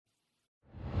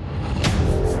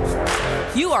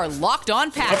You are Locked On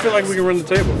Packers. I feel like we can run the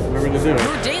table. We're going to do it.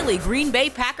 Your daily Green Bay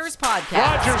Packers podcast.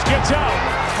 Rodgers gets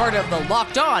out. Part of the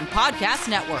Locked On Podcast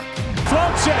Network.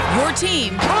 Floats it. Your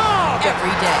team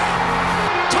every day.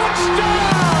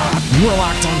 Touchdown! You are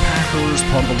Locked On Packers,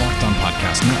 part of the Locked On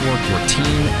Podcast Network, your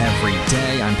team every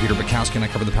day. I'm Peter Bukowski, and I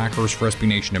cover the Packers for SB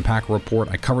Nation and Packer Report.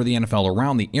 I cover the NFL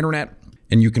around the internet,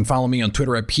 and you can follow me on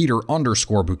Twitter at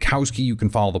Peter_Bukowski. You can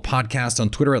follow the podcast on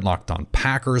Twitter at Locked On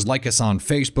Packers. Like us on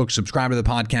Facebook, subscribe to the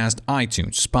podcast,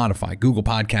 iTunes, Spotify, Google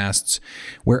Podcasts.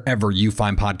 Wherever you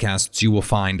find podcasts, you will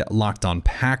find Locked On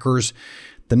Packers,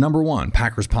 the number one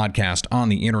Packers podcast on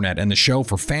the internet, and the show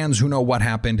for fans who know what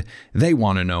happened. They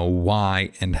want to know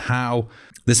why and how.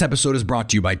 This episode is brought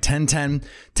to you by 1010.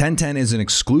 1010 is an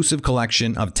exclusive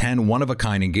collection of 10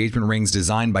 one-of-a-kind engagement rings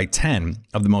designed by 10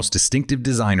 of the most distinctive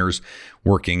designers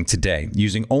working today.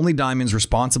 Using only diamonds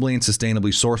responsibly and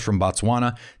sustainably sourced from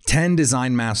Botswana, 10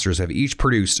 design masters have each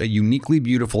produced a uniquely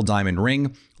beautiful diamond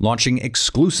ring, launching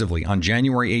exclusively on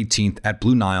January 18th at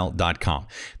BlueNile.com.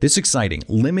 This exciting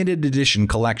limited edition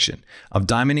collection of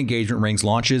diamond engagement rings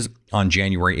launches on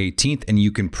January 18th, and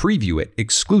you can preview it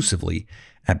exclusively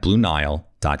at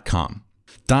BlueNile.com.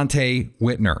 Dante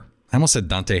Whitner. I almost said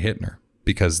Dante Hittner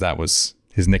because that was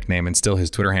his nickname and still his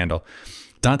Twitter handle.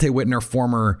 Dante Whitner,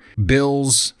 former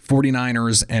Bills,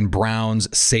 49ers, and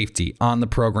Browns safety on the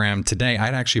program today.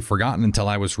 I'd actually forgotten until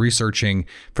I was researching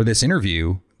for this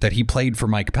interview that he played for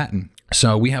Mike Pettin.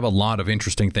 So we have a lot of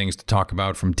interesting things to talk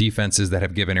about, from defenses that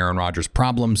have given Aaron Rodgers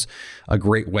problems, a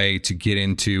great way to get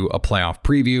into a playoff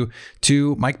preview,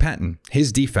 to Mike Pettin,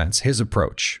 his defense, his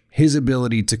approach, his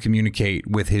ability to communicate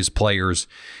with his players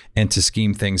and to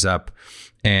scheme things up.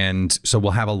 And so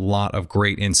we'll have a lot of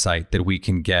great insight that we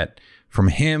can get from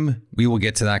him. We will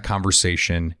get to that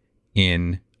conversation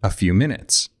in a few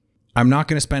minutes. I'm not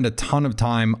going to spend a ton of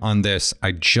time on this.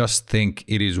 I just think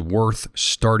it is worth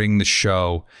starting the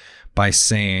show by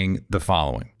saying the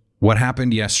following. What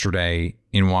happened yesterday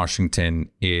in Washington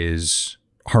is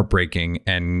heartbreaking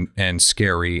and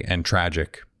scary and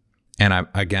tragic. And I'm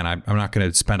not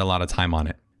going to spend a lot of time on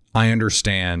it. I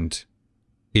understand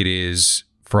it is,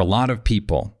 for a lot of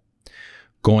people,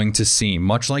 going to seem,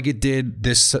 much like it did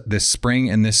this spring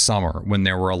and this summer when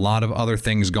there were a lot of other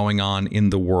things going on in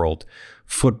the world,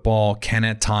 football can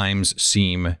at times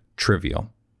seem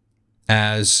trivial.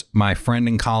 As my friend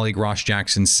and colleague Ross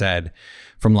Jackson said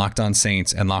from Locked On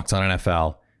Saints and Locked On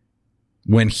NFL,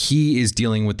 when he is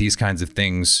dealing with these kinds of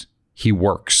things, he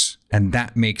works, and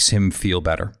that makes him feel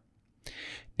better.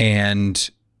 And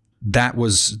that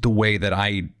was the way that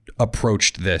I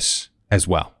approached this as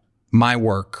well. My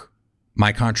work,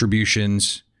 my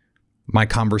contributions, my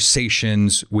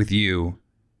conversations with you,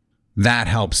 that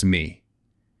helps me.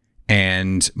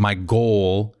 And my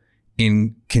goal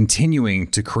in continuing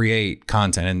to create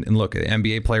content, and look,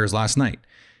 NBA players last night,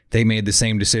 they made the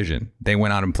same decision. They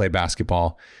went out and played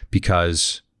basketball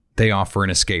because they offer an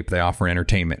escape, they offer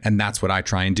entertainment, and that's what I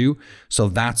try and do. So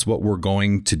that's what we're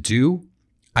going to do.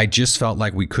 I just felt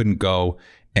like we couldn't go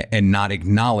and not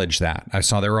acknowledge that. I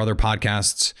saw there were other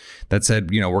podcasts that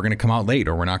said, we're going to come out late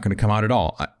or we're not going to come out at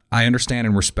all. I understand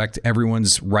and respect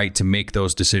everyone's right to make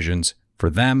those decisions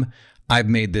for them. I've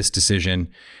made this decision,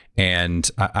 and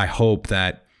I hope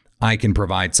that I can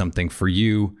provide something for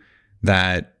you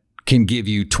that can give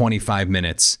you 25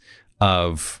 minutes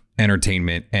of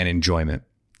entertainment and enjoyment.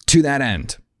 To that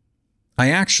end, I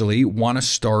actually want to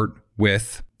start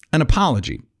with an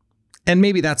apology. And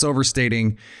maybe that's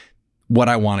overstating what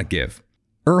I want to give.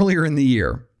 Earlier in the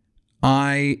year,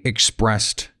 I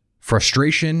expressed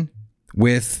frustration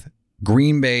with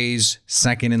Green Bay's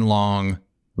second and long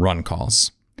run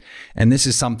calls. And this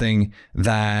is something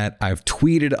that I've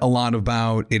tweeted a lot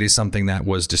about. It is something that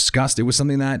was discussed. It was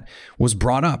something that was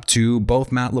brought up to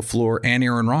both Matt LaFleur and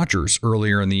Aaron Rodgers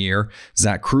earlier in the year.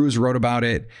 Zach Cruz wrote about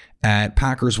it at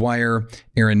Packers Wire.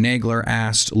 Aaron Nagler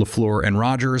asked LaFleur and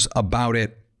Rodgers about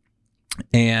it.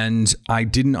 And I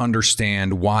didn't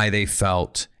understand why they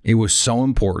felt it was so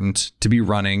important to be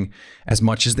running as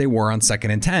much as they were on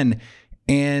 2nd and 10.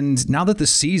 And now that the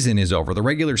season is over, the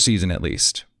regular season at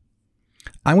least,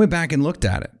 I went back and looked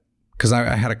at it because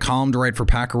I had a column to write for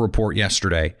Packer Report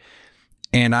yesterday,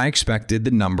 and I expected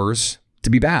the numbers to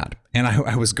be bad. And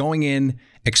I was going in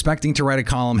expecting to write a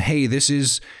column, hey, this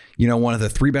is, one of the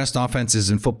 3 best offenses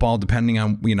in football, depending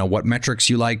on, what metrics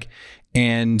you like.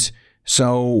 And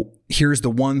so here's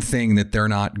the one thing that they're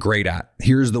not great at.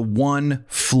 Here's the one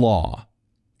flaw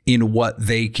in what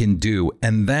they can do.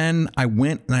 And then I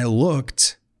went and I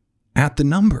looked at the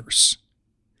numbers.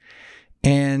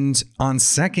 And on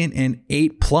 2nd and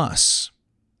 8+,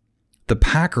 the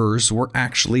Packers were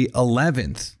actually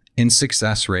 11th in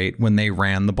success rate when they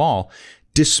ran the ball,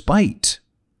 despite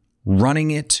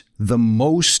running it the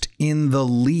most in the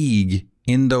league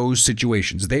in those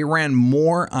situations. They ran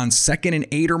more on 2nd and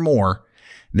 8 or more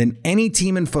than any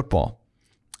team in football.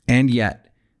 And yet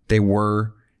they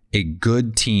were a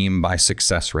good team by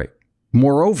success rate.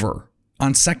 Moreover,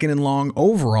 on 2nd and long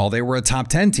overall, they were a top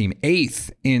 10 team,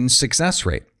 8th in success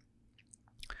rate.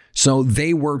 So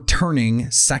they were turning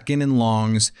 2nd and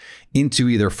longs into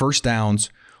either first downs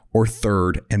or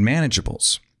 3rd and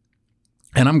manageables.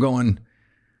 And I'm going,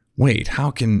 wait,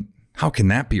 how can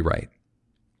that be right?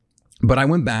 But I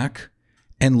went back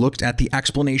and looked at the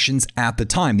explanations at the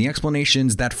time, the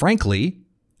explanations that, frankly,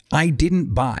 I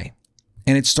didn't buy.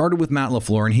 And it started with Matt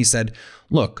LaFleur, and he said,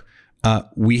 look,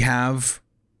 we have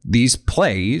these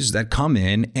plays that come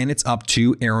in, and it's up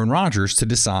to Aaron Rodgers to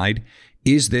decide,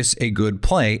 is this a good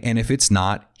play? And if it's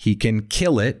not, he can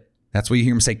kill it. That's what you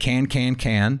hear him say,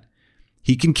 can.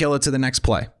 He can kill it to the next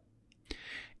play.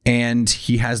 And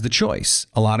he has the choice.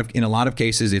 In a lot of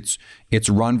cases, it's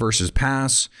run versus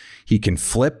pass. He can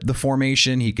flip the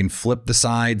formation. He can flip the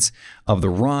sides of the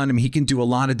run. I mean, he can do a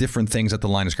lot of different things at the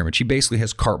line of scrimmage. He basically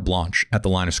has carte blanche at the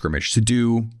line of scrimmage to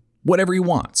do whatever he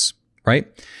wants, right?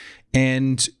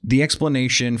 And the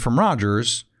explanation from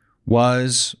Rodgers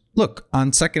was, look,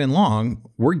 on 2nd and long,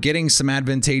 we're getting some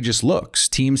advantageous looks.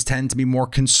 Teams tend to be more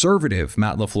conservative,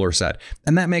 Matt LaFleur said.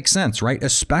 And that makes sense, right?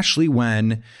 Especially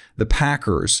when the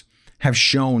Packers have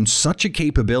shown such a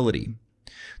capability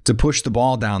to push the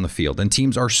ball down the field, and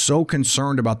teams are so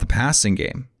concerned about the passing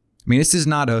game. I mean, this is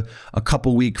not a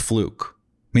couple week fluke.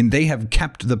 I mean, they have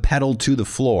kept the pedal to the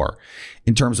floor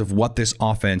in terms of what this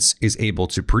offense is able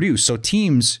to produce. So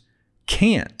teams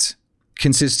can't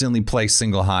consistently play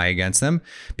single high against them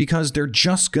because they're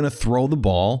just going to throw the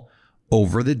ball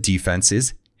over the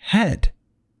defense's head.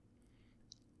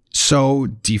 So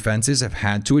defenses have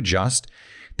had to adjust.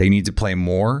 They need to play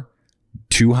more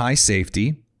too high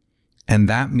safety, and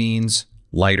that means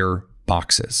lighter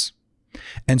boxes.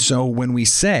 And so when we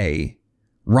say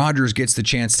Rodgers gets the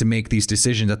chance to make these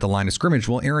decisions at the line of scrimmage,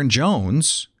 well, Aaron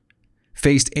Jones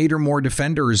faced 8 or more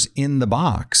defenders in the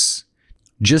box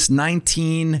just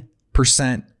 19%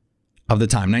 of the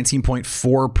time,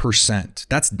 19.4%.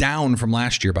 That's down from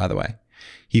last year, by the way.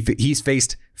 He's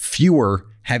faced fewer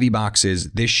heavy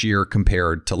boxes this year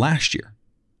compared to last year.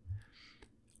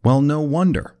 Well, no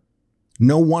wonder.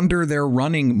 No wonder they're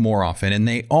running more often, and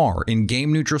they are. In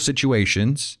game-neutral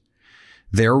situations,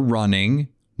 they're running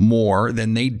more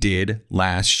than they did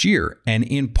last year. And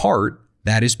in part,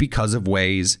 that is because of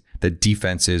ways that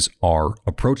defenses are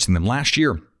approaching them. Last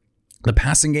year, the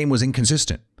passing game was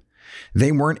inconsistent.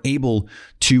 They weren't able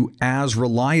to as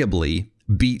reliably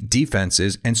beat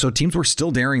defenses, and so teams were still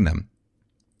daring them.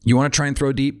 You want to try and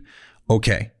throw deep?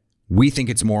 Okay, we think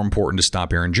it's more important to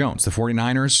stop Aaron Jones. The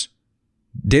 49ers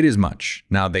did as much.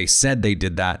 Now, they said they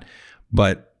did that,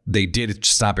 but they did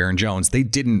stop Aaron Jones. They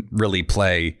didn't really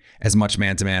play as much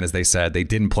man-to-man as they said. They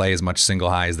didn't play as much single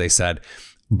high as they said,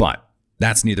 but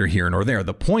that's neither here nor there.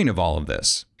 The point of all of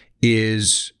this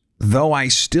is, though I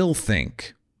still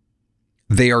think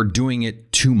they are doing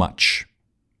it too much,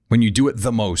 when you do it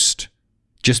the most,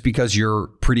 just because you're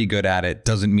pretty good at it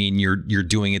doesn't mean you're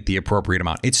doing it the appropriate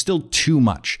amount. It's still too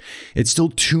much. It's still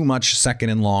too much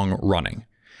 2nd and long running.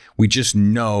 We just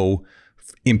know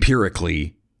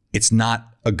empirically it's not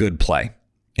a good play,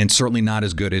 and certainly not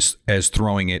as good as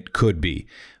throwing it could be.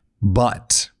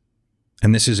 But,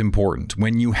 and this is important,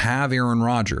 when you have Aaron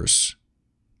Rodgers,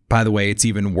 by the way, it's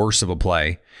even worse of a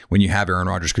play when you have Aaron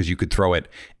Rodgers because you could throw it,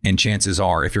 and chances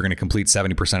are if you're going to complete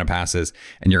 70% of passes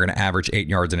and you're going to average 8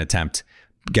 yards an attempt,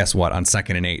 guess what? On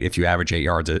 2nd and 8, if you average 8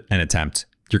 yards an attempt,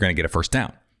 you're going to get a first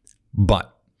down.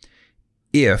 But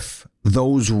if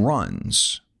those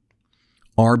runs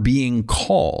are being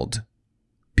called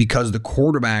because the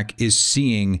quarterback is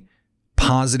seeing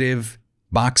positive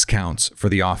box counts for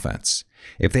the offense,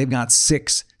 if they've got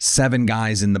 6, 7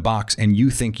 guys in the box and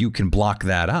you think you can block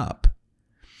that up,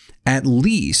 at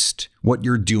least what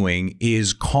you're doing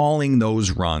is calling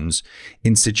those runs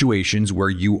in situations where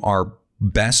you are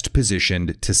best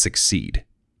positioned to succeed.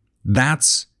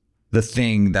 That's the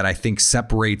thing that I think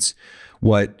separates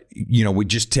what, we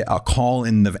just a call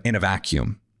in a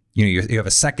vacuum. You have a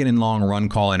 2nd and long run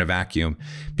call in a vacuum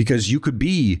because you could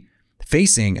be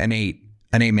facing an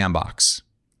 8-man box.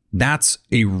 That's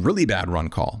a really bad run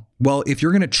call. Well, if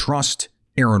you're going to trust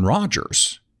Aaron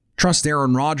Rodgers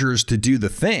to do the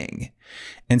thing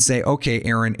and say, okay,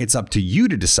 Aaron, it's up to you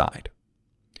to decide.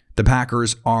 The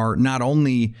Packers are not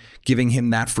only giving him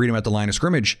that freedom at the line of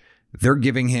scrimmage, they're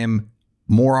giving him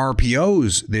more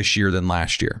RPOs this year than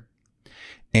last year.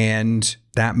 And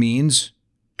that means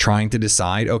trying to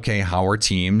decide, okay, how are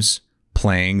teams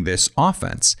playing this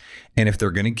offense? And if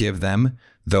they're going to give them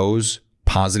those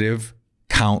positive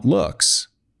count looks,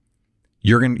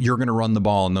 you're going to run the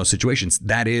ball in those situations.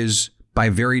 That is, by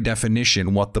very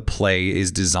definition, what the play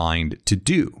is designed to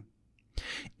do.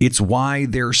 It's why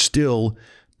they're still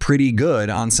pretty good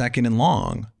on second and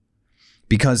long.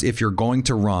 Because if you're going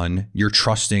to run, you're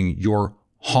trusting your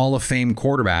Hall of Fame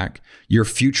quarterback, your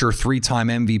future 3-time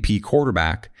MVP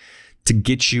quarterback, to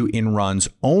get you in runs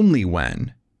only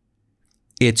when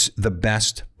it's the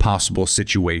best possible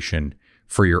situation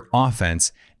for your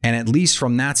offense. And at least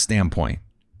from that standpoint,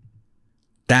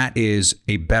 that is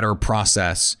a better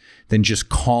process than just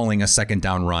calling a second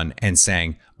down run and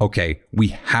saying, okay, we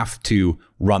have to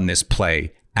run this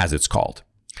play as it's called.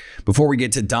 Before we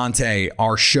get to Dante,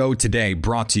 our show today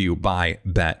brought to you by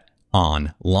Bet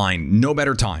Online. No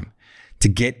better time to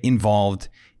get involved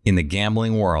in the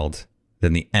gambling world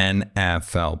than the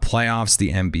NFL playoffs.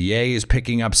 The NBA is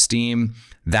picking up steam.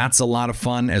 That's a lot of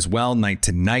fun as well, night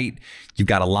to night. You've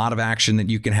got a lot of action that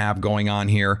you can have going on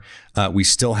here. We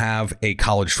still have a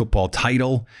college football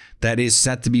title that is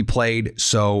set to be played.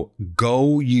 So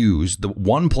go use the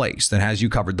one place that has you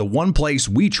covered, the one place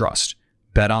we trust,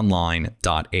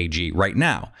 betonline.ag. Right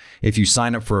now, if you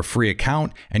sign up for a free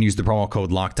account and use the promo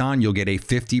code LOCKEDON, you'll get a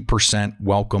 50%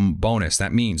 welcome bonus.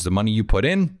 That means the money you put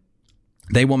in,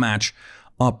 they will match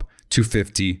up to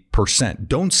 50%.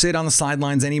 Don't sit on the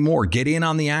sidelines anymore. Get in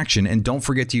on the action, and don't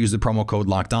forget to use the promo code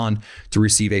LOCKEDON to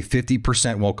receive a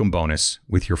 50% welcome bonus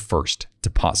with your first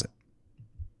deposit.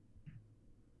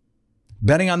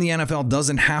 Betting on the NFL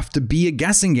doesn't have to be a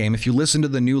guessing game if you listen to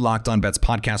the new Locked On Bets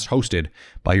podcast hosted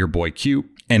by your boy Q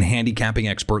and handicapping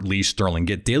expert Lee Sterling.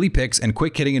 Get daily picks and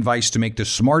quick-hitting advice to make the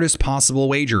smartest possible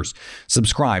wagers.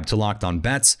 Subscribe to Locked On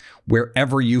Bets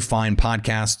wherever you find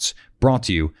podcasts, brought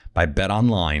to you by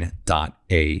betonline.ag.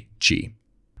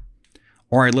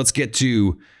 All right, let's get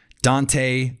to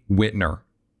Donte Whitner.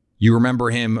 You remember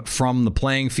him from the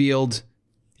playing field.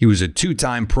 He was a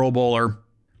 2-time Pro Bowler,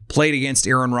 played against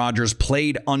Aaron Rodgers,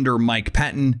 played under Mike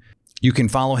Pettin. You can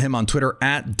follow him on Twitter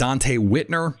at Donte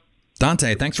Whitner.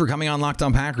 Donte, thanks for coming on Locked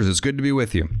On Packers. It's good to be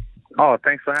with you. Oh,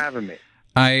 thanks for having me.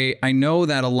 I know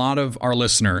that a lot of our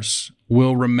listeners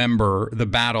will remember the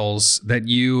battles that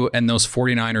you and those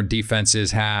 49er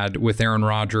defenses had with Aaron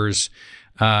Rodgers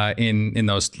in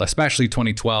those, especially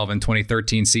 2012 and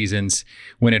 2013 seasons,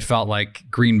 when it felt like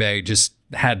Green Bay just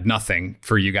had nothing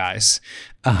for you guys.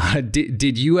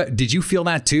 Did you feel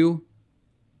that too?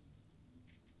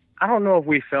 I don't know if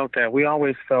we felt that. We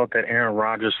always felt that Aaron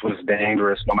Rodgers was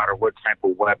dangerous no matter what type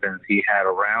of weapons he had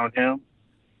around him,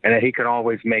 and that he could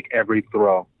always make every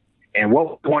throw. And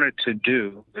what we wanted to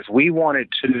do is we wanted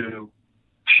to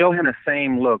show him the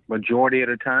same look majority of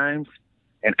the times,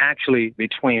 and actually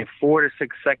between 4 to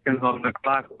 6 seconds on the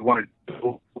clock, we wanted to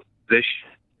do this,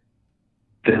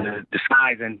 the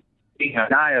disguise. And a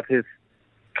guy of his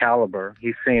caliber,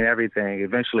 he's seen everything.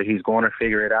 Eventually he's going to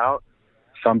figure it out.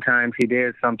 Sometimes he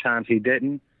did, sometimes he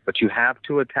didn't. But you have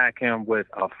to attack him with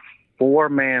a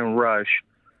 4-man rush,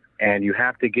 and you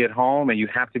have to get home, and you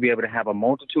have to be able to have a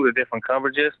multitude of different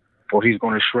coverages, or he's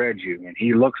going to shred you. And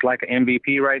he looks like an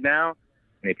MVP right now.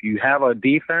 And if you have a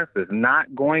defense that's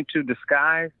not going to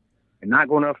disguise and not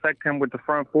going to affect him with the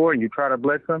front four, and you try to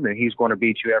blitz him, then he's going to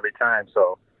beat you every time.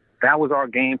 So that was our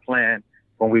game plan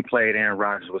when we played Aaron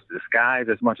Rodgers, was to disguise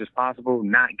as much as possible,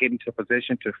 not get into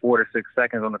position to 4 to 6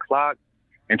 seconds on the clock,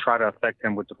 and try to affect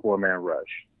him with the 4-man rush.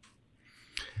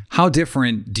 How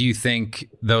different do you think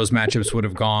those matchups would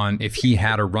have gone if he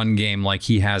had a run game like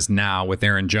he has now with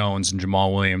Aaron Jones and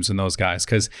Jamal Williams and those guys?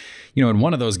 Because, in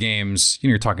one of those games,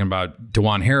 you're talking about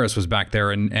DeJuan Harris was back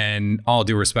there, and all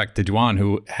due respect to DeJuan,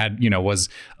 who had, was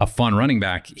a fun running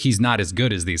back, he's not as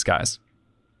good as these guys.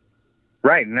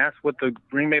 Right, and that's what the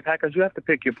Green Bay Packers, you have to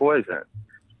pick your poison.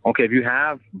 Okay, if you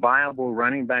have viable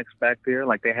running backs back there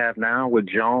like they have now with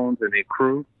Jones and their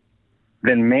crew,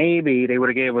 then maybe they would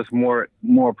have gave us more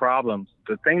problems.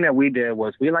 The thing that we did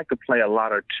was we like to play a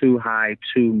lot of 2-high,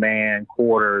 2-man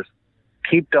quarters,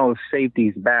 keep those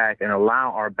safeties back, and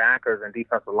allow our backers and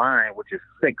defensive line, which is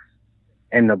 6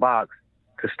 in the box,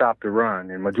 to stop the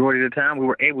run. And majority of the time, we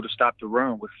were able to stop the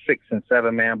run with 6 and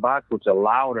 7-man box, which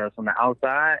allowed us on the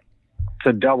outside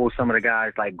to double some of the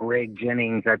guys like Greg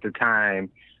Jennings at the time,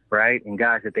 right? And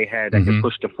guys that they had that could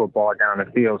push the football down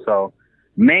the field. So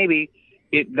maybe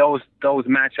those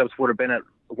matchups would have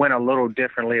went a little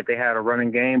differently if they had a running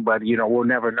game, but we'll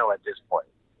never know at this point.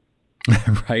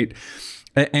 Right.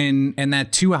 And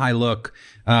that 2-high look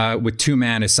with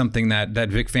 2-man is something that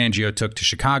Vic Fangio took to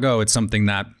Chicago. It's something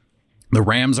that The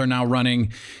Rams are now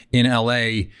running in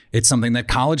LA. It's something that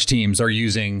college teams are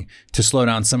using to slow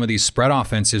down some of these spread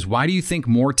offenses. Why do you think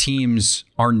more teams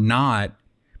are not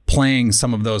playing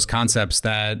some of those concepts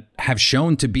that have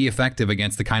shown to be effective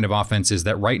against the kind of offenses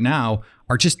that right now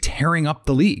are just tearing up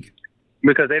the league?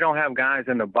 Because they don't have guys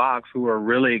in the box who are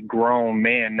really grown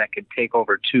men that could take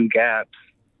over two gaps,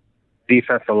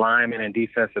 defensive linemen and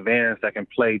defensive ends that can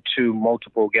play two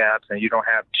multiple gaps, and you don't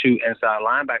have two inside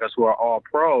linebackers who are all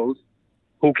pros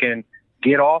who can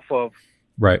get off of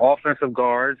offensive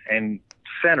guards and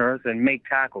centers and make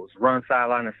tackles, run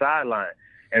sideline to sideline.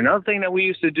 And another thing that we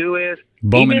used to do is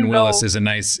Bowman and Willis is a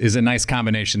nice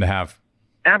combination to have.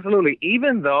 Absolutely.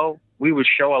 Even though we would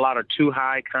show a lot of two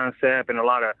high concept and a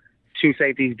lot of two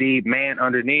safeties deep, man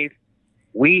underneath,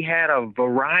 we had a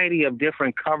variety of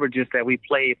different coverages that we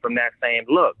played from that same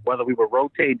look, whether we would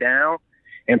rotate down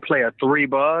and play a three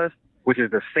buzz, which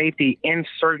is the safety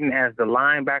inserting as the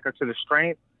linebacker to the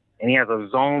strength, and he has a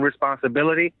zone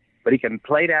responsibility, but he can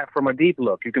play that from a deep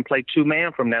look. You can play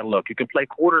two-man from that look. You can play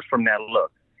quarters from that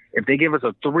look. If they give us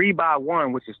a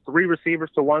 3-by-1, which is three receivers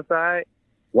to one side,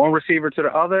 one receiver to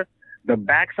the other, the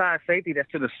backside safety that's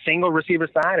to the single receiver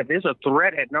side, if there's a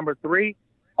threat at number 3,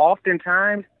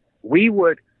 oftentimes we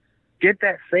would get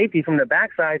that safety from the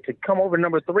backside to come over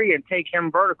number 3 and take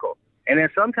him vertical. And then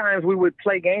sometimes we would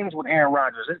play games with Aaron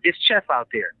Rodgers. It's chess out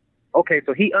there. Okay,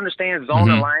 so he understands zone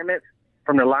alignment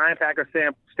from the linebacker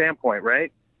standpoint,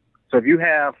 right? So if you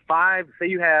have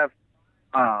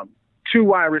two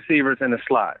wide receivers in the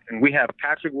slot, and we have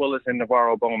Patrick Willis and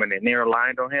Navarro Bowman, and they're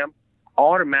aligned on him,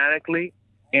 automatically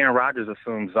Aaron Rodgers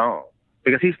assumes zone.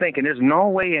 Because he's thinking there's no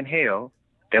way in hell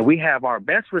that we have our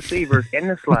best receivers in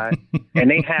the slot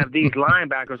and they have these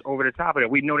linebackers over the top of it.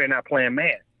 We know they're not playing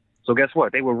man. So guess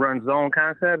what? They would run zone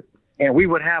concepts, and we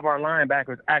would have our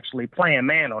linebackers actually playing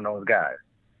man on those guys.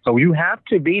 So you have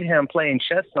to beat him playing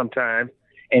chess sometimes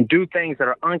and do things that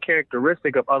are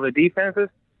uncharacteristic of other defenses,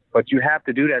 but you have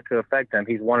to do that to affect him.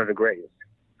 He's one of the greatest.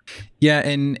 Yeah,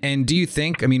 and do you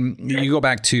think, I mean, you go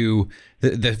back to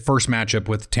the first matchup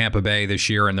with Tampa Bay this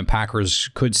year, and the Packers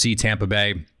could see Tampa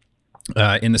Bay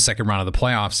in the second round of the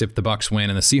playoffs if the Bucs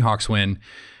win and the Seahawks win.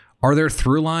 Are there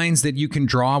through lines that you can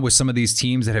draw with some of these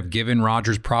teams that have given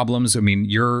Rodgers problems? I mean,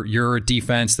 your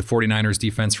defense, the 49ers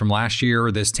defense from last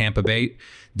year, this Tampa Bay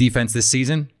defense this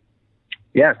season?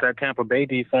 Yes, that Tampa Bay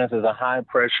defense is a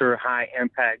high-pressure,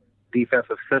 high-impact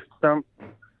defensive system.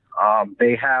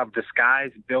 They have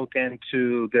disguise built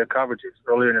into their coverages.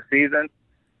 Earlier in the season,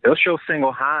 they'll show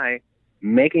single high,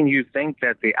 making you think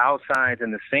that the outsides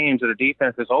and the seams of the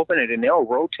defense is open, and then they'll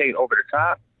rotate over the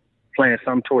top, playing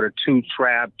some sort of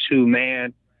two-trap,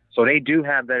 two-man. So they do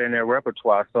have that in their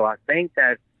repertoire. So I think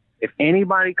that if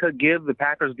anybody could give the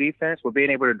Packers defense with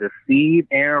being able to deceive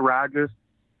Aaron Rodgers,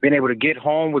 being able to get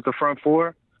home with the front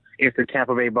four, it's the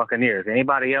Tampa Bay Buccaneers.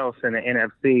 Anybody else in the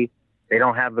NFC, they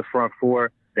don't have the front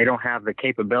four. They don't have the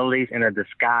capabilities and a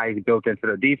disguise built into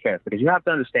the defense. Because you have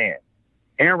to understand,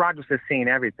 Aaron Rodgers has seen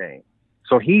everything.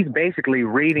 So he's basically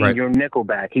reading your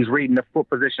nickelback. He's reading the foot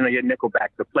position of your nickelback,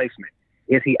 the placement.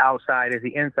 Is he outside? Is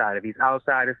he inside? If he's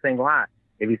outside, it's single high.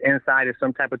 If he's inside, it's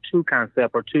some type of two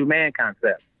concept or two-man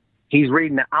concept. He's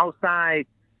reading the outside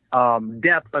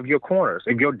depth of your corners.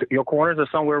 If your corners are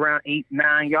somewhere around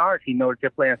 8-9 yards, he knows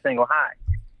you're playing single high.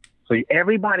 So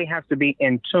everybody has to be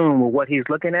in tune with what he's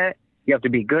looking at. You have to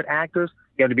be good actors.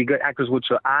 You have to be good actors with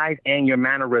your eyes and your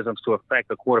mannerisms to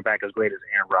affect a quarterback as great as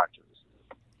Aaron Rodgers.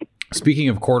 Speaking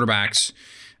of quarterbacks,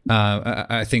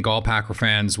 I think all Packer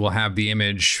fans will have the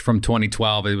image from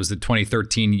 2012. It was the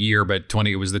 2013 year, but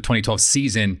it was the 2012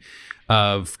 season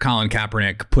of Colin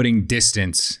Kaepernick putting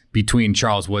distance between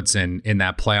Charles Woodson in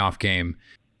that playoff game.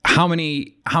 How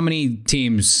many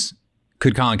teams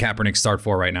could Colin Kaepernick start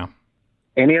for right now?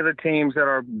 Any of the teams that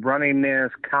are running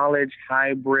this college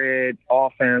hybrid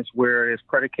offense where it's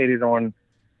predicated on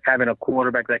having a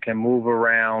quarterback that can move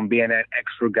around, being that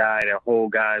extra guy that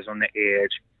hold guys on the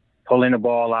edge, pulling the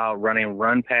ball out, running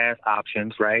run-pass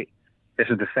options, right? This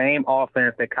is the same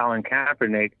offense that Colin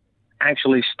Kaepernick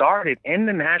actually started in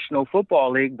the National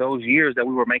Football League those years that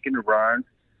we were making the run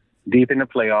deep in the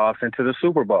playoffs into the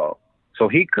Super Bowl. So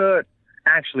he could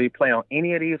actually play on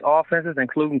any of these offenses,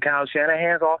 including Kyle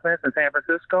Shanahan's offense in San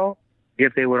Francisco,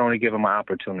 if they would only give him an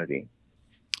opportunity.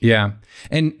 Yeah.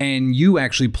 And you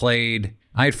actually played,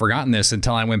 I had forgotten this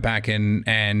until I went back and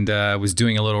was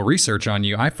doing a little research on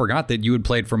you. I forgot that you had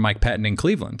played for Mike Pettin in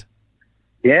Cleveland.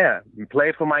 Yeah, you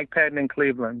played for Mike Pettin in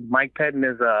Cleveland. Mike Pettin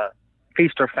is a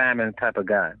feast or famine type of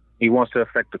guy. He wants to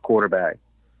affect the quarterback.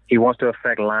 He wants to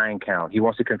affect line count. He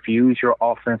wants to confuse your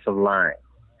offensive line.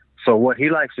 So what he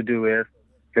likes to do is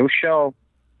he'll show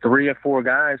 3 or 4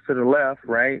 guys to the left,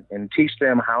 right, and teach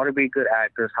them how to be good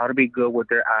actors, how to be good with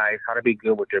their eyes, how to be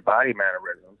good with their body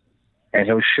mannerisms. And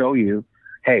he'll show you,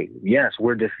 hey, yes,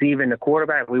 we're deceiving the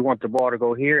quarterback. We want the ball to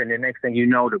go here. And the next thing you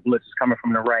know, the blitz is coming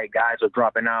from the right. Guys are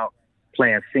dropping out,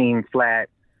 playing seam flat,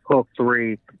 hook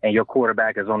 3, and your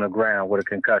quarterback is on the ground with a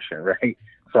concussion, right?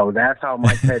 So that's how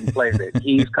Mike Pettin plays it.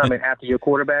 He's coming after your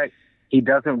quarterback. He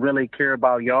doesn't really care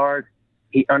about yards.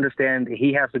 He understands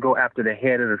he has to go after the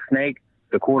head of the snake.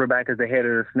 The quarterback is the head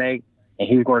of the snake, and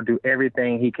he's going to do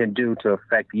everything he can do to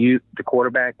affect you, the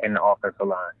quarterback, and the offensive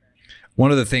line.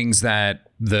 One of the things that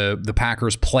the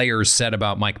Packers players said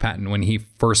about Mike Pettin when he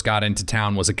first got into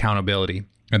town was accountability.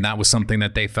 And that was something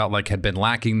that they felt like had been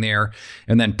lacking there.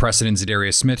 And then Preston and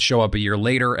Zadarius Smith show up a year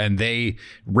later, and they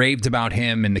raved about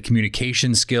him and the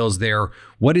communication skills there.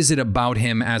 What is it about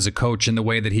him as a coach and the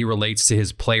way that he relates to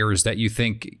his players that you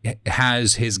think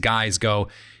has his guys go,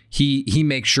 he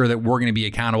makes sure that we're going to be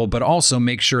accountable, but also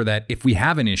make sure that if we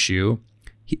have an issue,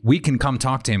 we can come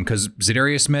talk to him? Because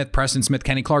Zadarius Smith, Preston Smith,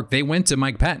 Kenny Clark, they went to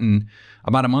Mike Pettin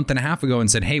about a month and a half ago and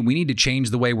said, hey, we need to change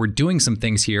the way we're doing some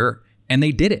things here. And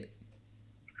they did it.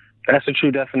 That's the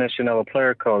true definition of a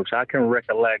player coach. I can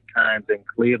recollect times in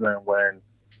Cleveland when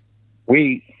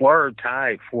we were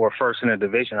tied for first in the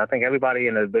division. I think everybody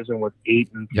in the division was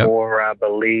 8-4, I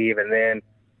believe. And then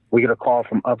we get a call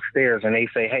from upstairs and they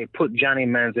say, hey, put Johnny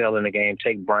Manziel in the game,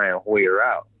 take Brian Hoyer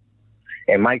out.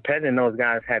 And Mike Pettin and those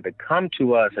guys had to come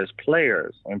to us as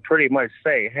players and pretty much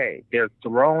say, hey, they're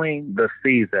throwing the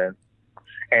season.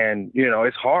 And, you know,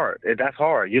 it's hard. That's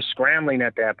hard. You're scrambling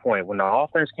at that point. When the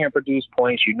offense can't produce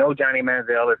points, you know Johnny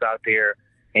Manziel is out there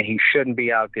and he shouldn't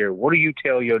be out there. What do you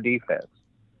tell your defense?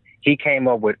 He came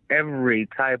up with every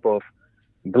type of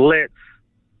blitz,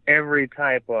 every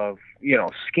type of,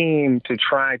 scheme to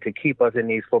try to keep us in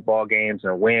these football games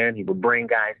and win. He would bring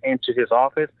guys into his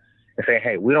office and say,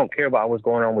 hey, we don't care about what's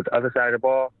going on with the other side of the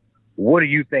ball. What do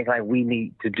you think we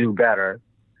need to do better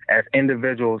as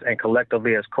individuals and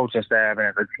collectively as coaching staff and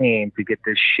as a team to get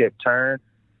this ship turned?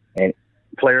 And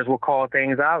players will call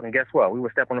things out. And guess what? We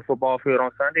would step on the football field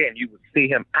on Sunday and you would see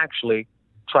him actually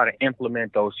try to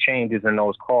implement those changes and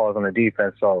those calls on the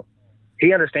defense. So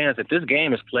he understands that this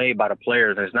game is played by the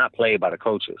players and it's not played by the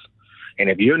coaches. And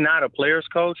if you're not a player's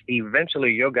coach,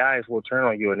 eventually your guys will turn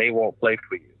on you and they won't play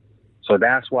for you. So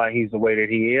that's why he's the way that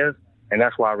he is. And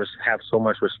that's why I have so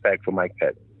much respect for Mike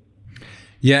Pettin.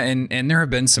 Yeah, and there have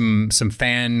been some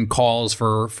fan calls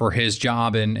for his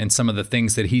job and some of the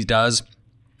things that he does.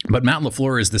 But Matt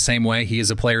LaFleur is the same way. He is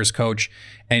a player's coach,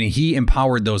 and he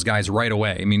empowered those guys right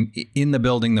away. I mean, in the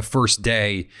building the first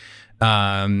day, to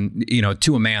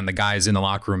a man, the guys in the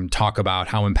locker room talk about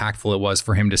how impactful it was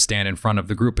for him to stand in front of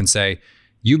the group and say,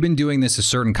 you've been doing this a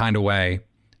certain kind of way.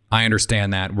 I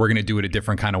understand that. We're going to do it a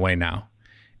different kind of way now.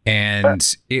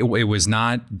 And it was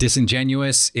not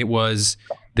disingenuous. It was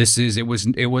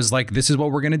like, this is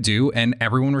what we're going to do. And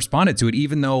everyone responded to it,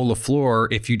 even though LaFleur,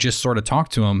 if you just sort of talk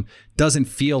to him, doesn't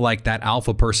feel like that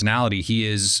alpha personality. He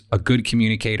is a good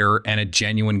communicator and a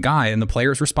genuine guy, and the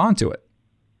players respond to it.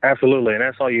 Absolutely. And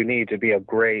that's all you need to be a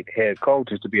great head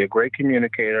coach, is to be a great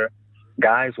communicator.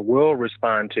 Guys will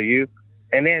respond to you.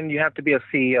 And then you have to be a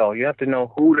CEO. You have to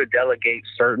know who to delegate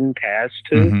certain tasks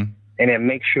to, and then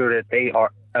make sure that they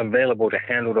are available to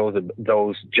handle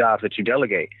those jobs that you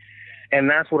delegate. And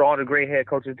that's what all the great head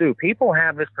coaches do. People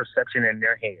have this perception in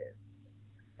their head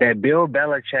that Bill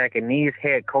Belichick and these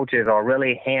head coaches are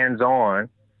really hands-on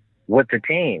with the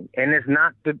team. And it's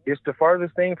the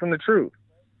furthest thing from the truth.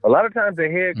 A lot of times the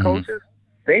head coaches,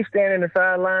 they stand in the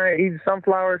sideline, eating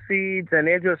sunflower seeds, and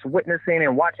they're just witnessing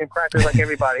and watching practice like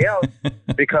everybody else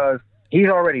because he's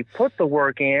already put the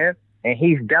work in and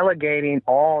he's delegating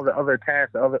all the other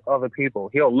tasks to other people.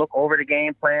 He'll look over the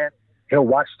game plan. He'll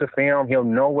watch the film. He'll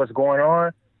know what's going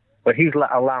on, but he's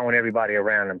allowing everybody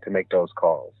around him to make those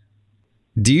calls.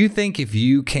 Do you think if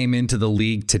you came into the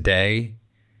league today,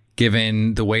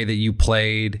 given the way that you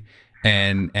played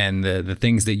and the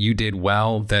things that you did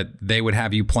well, that they would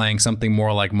have you playing something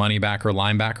more like money back or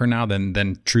linebacker now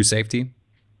than true safety?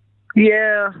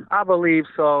 Yeah, I believe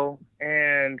so.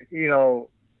 And,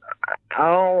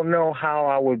 I don't know how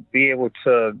I would be able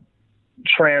to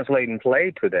translate and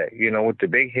play today, with the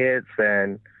big hits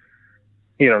and,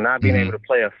 not being able to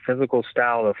play a physical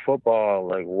style of football.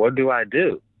 Like, what do I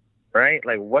do? Right?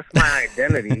 Like, what's my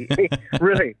identity?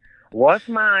 Really, what's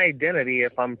my identity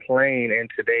if I'm playing in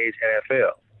today's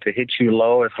NFL? To hit you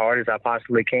low as hard as I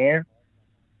possibly can?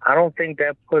 I don't think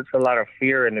that puts a lot of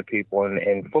fear into people.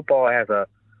 And football has a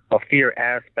fear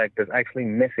aspect that's actually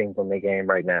missing from the game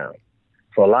right now.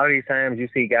 So a lot of these times you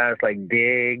see guys like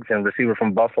Diggs and receiver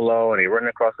from Buffalo, and they run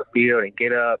across the field and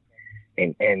get up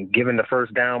and given the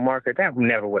first down marker, that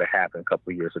never would have happened a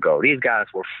couple of years ago. These guys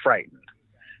were frightened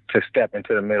to step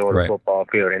into the middle of the football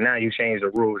field, and now you change the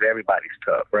rules, everybody's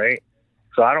tough, right?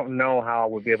 So I don't know how I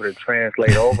would be able to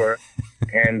translate over.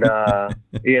 And,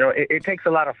 it takes a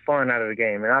lot of fun out of the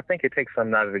game, and I think it takes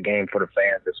something out of the game for the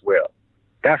fans as well.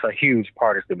 That's a huge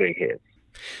part is the big hits.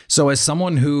 So as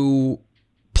someone who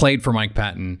played for Mike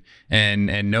Patton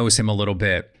and knows him a little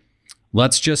bit,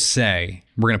 let's just say,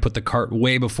 we're going to put the cart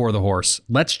way before the horse.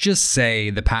 Let's just say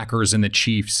the Packers and the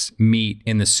Chiefs meet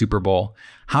in the Super Bowl.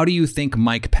 How do you think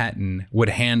Mike Patton would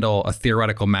handle a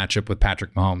theoretical matchup with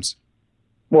Patrick Mahomes?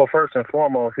 Well, first and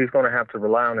foremost, he's going to have to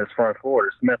rely on his front four,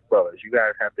 the Smith brothers. You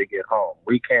guys have to get home.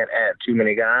 We can't add too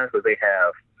many guys because they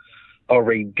have a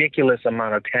ridiculous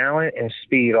amount of talent and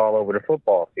speed all over the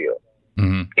football field.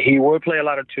 Mm-hmm. He would play a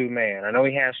lot of two-man. I know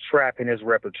he has trap in his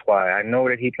repertoire. I know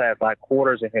that he plays like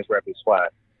quarters in his repertoire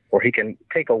where he can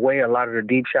take away a lot of the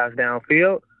deep shots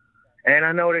downfield. And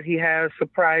I know that he has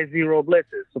surprise zero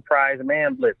blitzes, surprise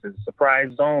man blitzes, surprise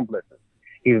zone blitzes.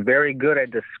 He's very good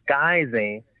at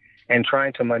disguising and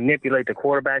trying to manipulate the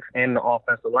quarterbacks and the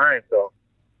offensive line. So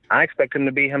I expect him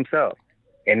to be himself.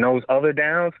 In those other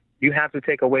downs, you have to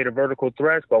take away the vertical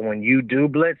threats. But when you do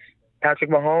blitz Patrick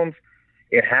Mahomes,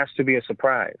 it has to be a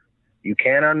surprise. You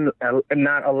cannot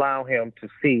not allow him to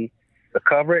see the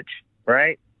coverage,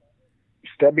 right?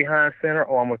 Step behind center,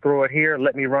 I'm going to throw it here.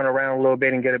 Let me run around a little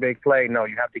bit and get a big play. No,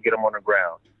 you have to get him on the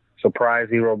ground. Surprise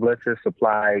zero blitzes,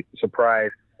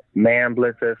 surprise man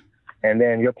blitzes, and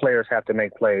then your players have to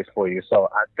make plays for you. So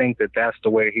I think that that's the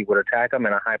way he would attack them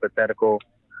in a hypothetical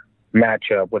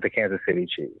matchup with the Kansas City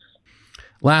Chiefs.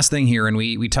 Last thing here, and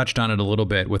we touched on it a little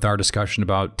bit with our discussion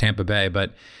about Tampa Bay,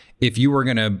 but if you were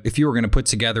gonna put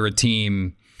together a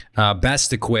team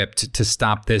best equipped to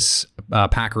stop this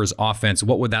Packers offense,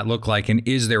 what would that look like? And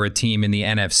is there a team in the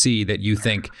NFC that you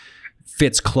think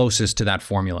fits closest to that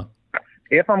formula?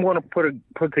 If I'm going to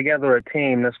put together a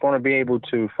team that's going to be able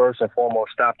to first and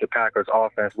foremost stop the Packers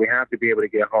offense, we have to be able to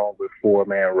get home with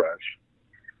 4-man rush.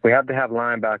 We have to have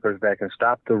linebackers that can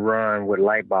stop the run with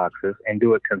light boxes and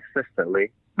do it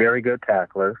consistently. Very good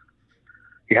tacklers.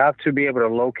 You have to be able to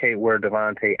locate where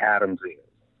Davante Adams is.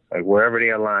 Like wherever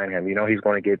they align him, he's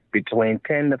going to get between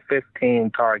 10 to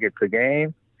 15 targets a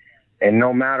game. And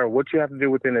no matter what you have to do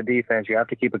within the defense, you have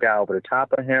to keep a guy over the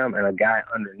top of him and a guy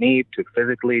underneath to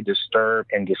physically disturb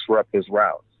and disrupt his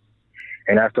routes.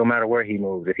 And that's no matter where he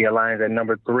moves. If he aligns at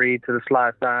number 3 to the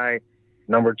slot side,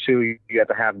 number 2, you have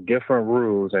to have different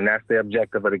rules, and that's the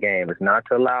objective of the game. It's not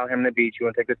to allow him to beat you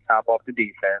and take the top off the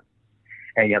defense,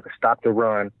 and you have to stop the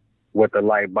run with the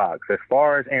light box. As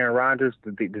far as Aaron Rodgers,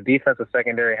 the defensive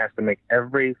secondary has to make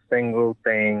every single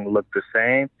thing look the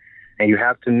same, and you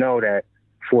have to know that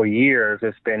for years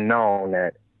it's been known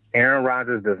that Aaron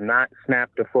Rodgers does not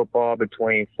snap the football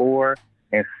between 4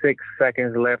 and 6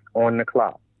 seconds left on the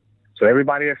clock. So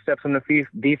everybody that steps on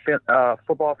the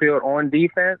football field on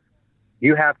defense,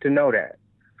 you have to know that.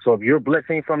 So if you're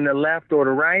blitzing from the left or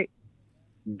the right,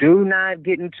 do not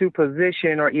get into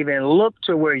position or even look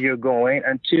to where you're going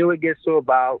until it gets to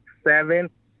about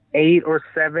 8 or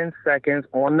 7 seconds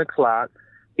on the clock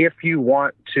if you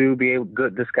want to be a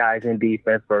good disguise in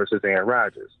defense versus Aaron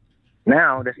Rodgers.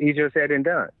 Now, that's easier said than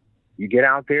done. You get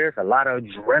out there, it's a lot of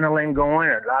adrenaline going,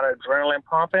 a lot of adrenaline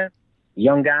pumping.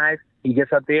 Young guys, he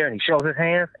gets up there and he shows his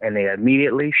hands, and they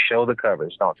immediately show the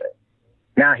coverage, don't they?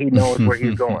 Now he knows where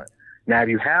he's going. Now, if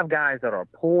you have guys that are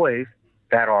poised,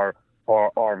 that are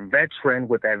veteran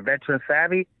with that veteran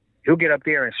savvy, he'll get up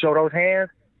there and show those hands,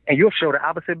 and you'll show the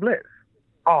opposite blitz.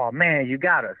 Oh, man, you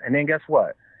got us. And then guess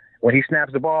what? When he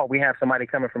snaps the ball, we have somebody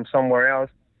coming from somewhere else,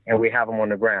 and we have him on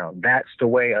the ground. That's the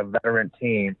way a veteran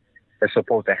team is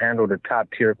supposed to handle the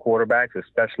top-tier quarterbacks,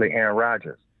 especially Aaron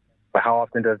Rodgers. But how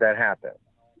often does that happen?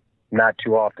 Not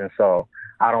too often. So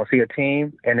I don't see a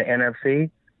team in the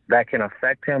NFC that can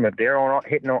affect him. If they're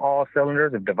hitting on all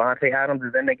cylinders, if Davante Adams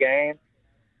is in the game,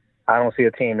 I don't see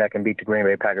a team that can beat the Green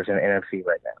Bay Packers in the NFC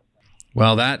right now.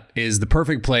 Well, that is the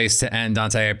perfect place to end,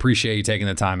 Dante. I appreciate you taking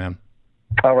the time, man.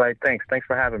 All right, thanks. Thanks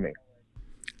for having me.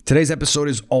 Today's episode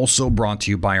is also brought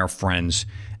to you by our friends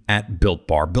at Built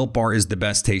Bar. Built Bar is the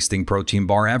best tasting protein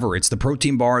bar ever. It's the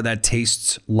protein bar that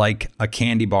tastes like a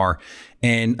candy bar.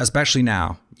 And especially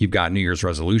now, you've got New Year's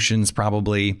resolutions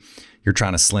probably. You're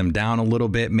trying to slim down a little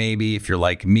bit maybe. If you're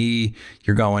like me,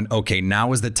 you're going, okay,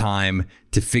 now is the time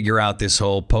to figure out this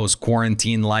whole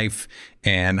post-quarantine life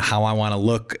and how I want to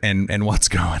look and what's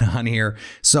going on here.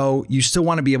 So you still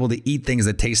want to be able to eat things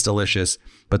that taste delicious,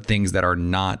 but things that are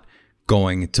not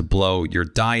going to blow your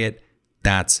diet.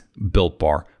 That's Built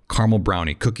Bar. Caramel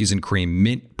brownie, cookies and cream,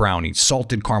 mint brownie,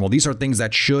 salted caramel. These are things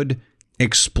that should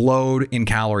explode in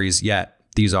calories yet.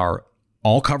 These are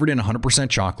all covered in 100%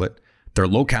 chocolate. They're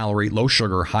low calorie, low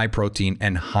sugar, high protein,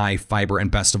 and high fiber.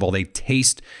 And best of all, they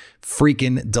taste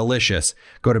freaking delicious.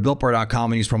 Go to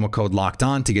BuiltBar.com and use promo code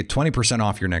LOCKEDON to get 20%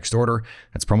 off your next order.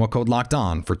 That's promo code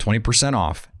LOCKEDON for 20%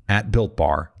 off at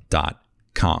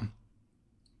BuiltBar.com.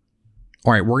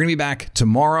 All right, we're going to be back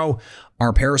tomorrow,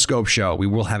 our Periscope show. We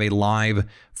will have a live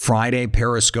Friday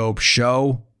Periscope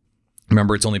show.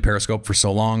 Remember, it's only Periscope for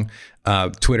so long.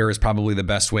 Twitter is probably the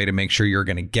best way to make sure you're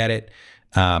going to get it.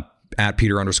 At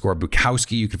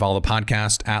Peter_Bukowski. You can follow the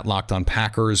podcast at Locked On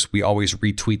Packers. We always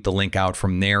retweet the link out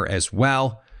from there as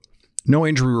well. No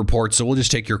injury reports, so we'll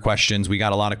just take your questions. We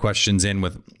got a lot of questions in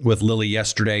with Lily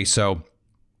yesterday. So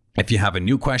if you have a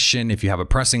new question, if you have a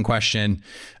pressing question,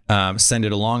 send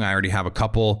it along. I already have a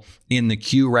couple in the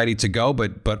queue ready to go,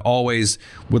 but always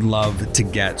would love to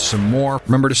get some more.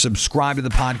 Remember to subscribe to the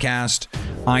podcast,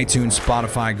 iTunes,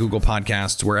 Spotify, Google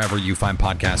Podcasts, wherever you find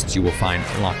podcasts, you will find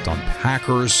Locked On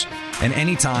Packers. And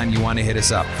anytime you want to hit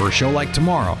us up for a show like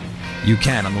tomorrow, you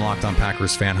can on the Locked On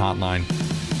Packers fan hotline,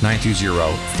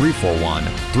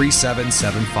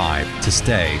 920-341-3775 to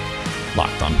stay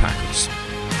Locked On Packers.